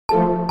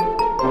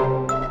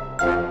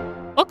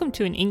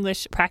welcome to an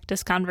English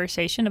practice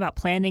conversation about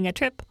planning a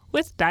trip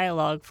with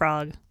Dialogue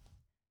Frog.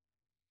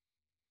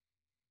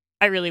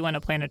 I really want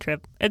to plan a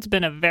trip. It's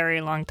been a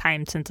very long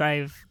time since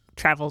I've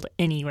traveled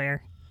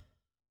anywhere.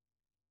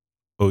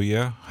 Oh,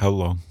 yeah? How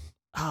long?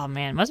 Oh,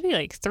 man, it must be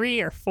like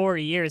 3 or 4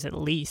 years at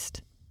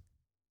least.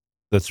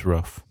 That's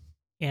rough.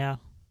 Yeah,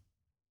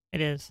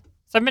 it is.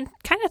 So I've been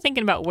kind of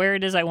thinking about where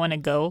it is I want to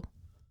go.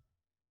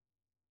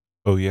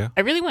 Oh, yeah?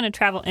 I really want to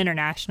travel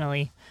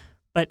internationally,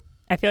 but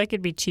I feel like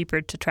it'd be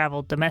cheaper to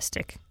travel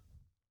domestic.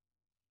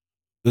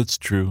 That's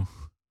true.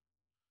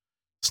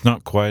 It's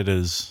not quite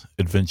as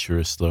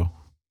adventurous, though.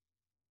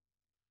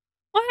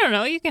 Well, I don't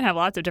know. You can have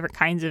lots of different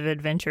kinds of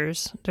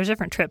adventures. There's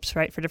different trips,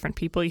 right, for different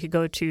people. You could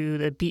go to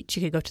the beach,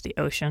 you could go to the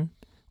ocean,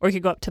 or you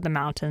could go up to the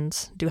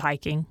mountains, do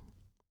hiking.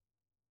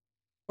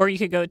 Or you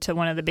could go to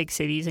one of the big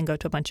cities and go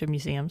to a bunch of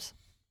museums.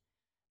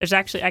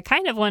 I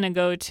kind of want to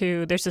go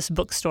to, there's this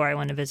bookstore I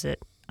want to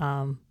visit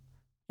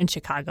in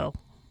Chicago.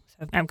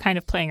 So I'm kind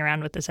of playing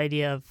around with this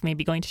idea of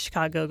maybe going to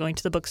Chicago, going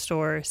to the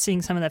bookstore,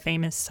 seeing some of the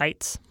famous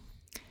sites.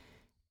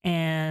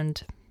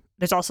 And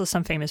there's also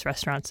some famous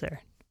restaurants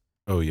there.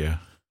 Oh, yeah?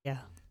 Yeah.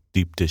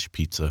 Deep dish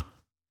pizza.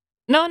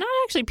 No, not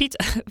actually pizza.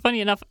 Funny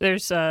enough,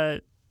 there's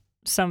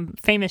some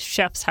famous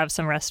chefs have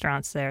some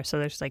restaurants there. So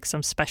there's like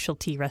some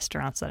specialty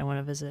restaurants that I want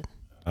to visit.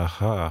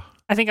 Aha.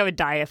 I think I would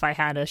die if I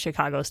had a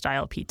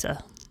Chicago-style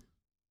pizza.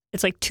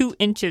 It's like 2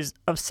 inches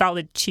of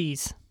solid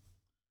cheese.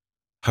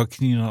 How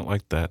can you not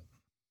like that?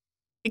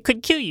 It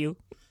could kill you.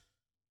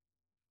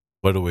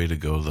 What a way to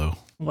go, though.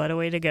 What a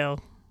way to go.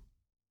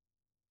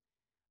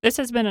 This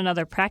has been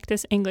another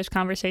Practice English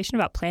conversation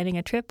about planning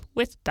a trip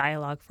with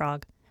Dialogue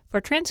Frog.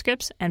 For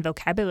transcripts and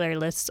vocabulary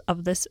lists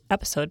of this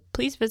episode,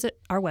 please visit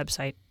our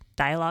website,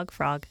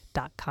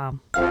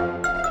 dialoguefrog.com.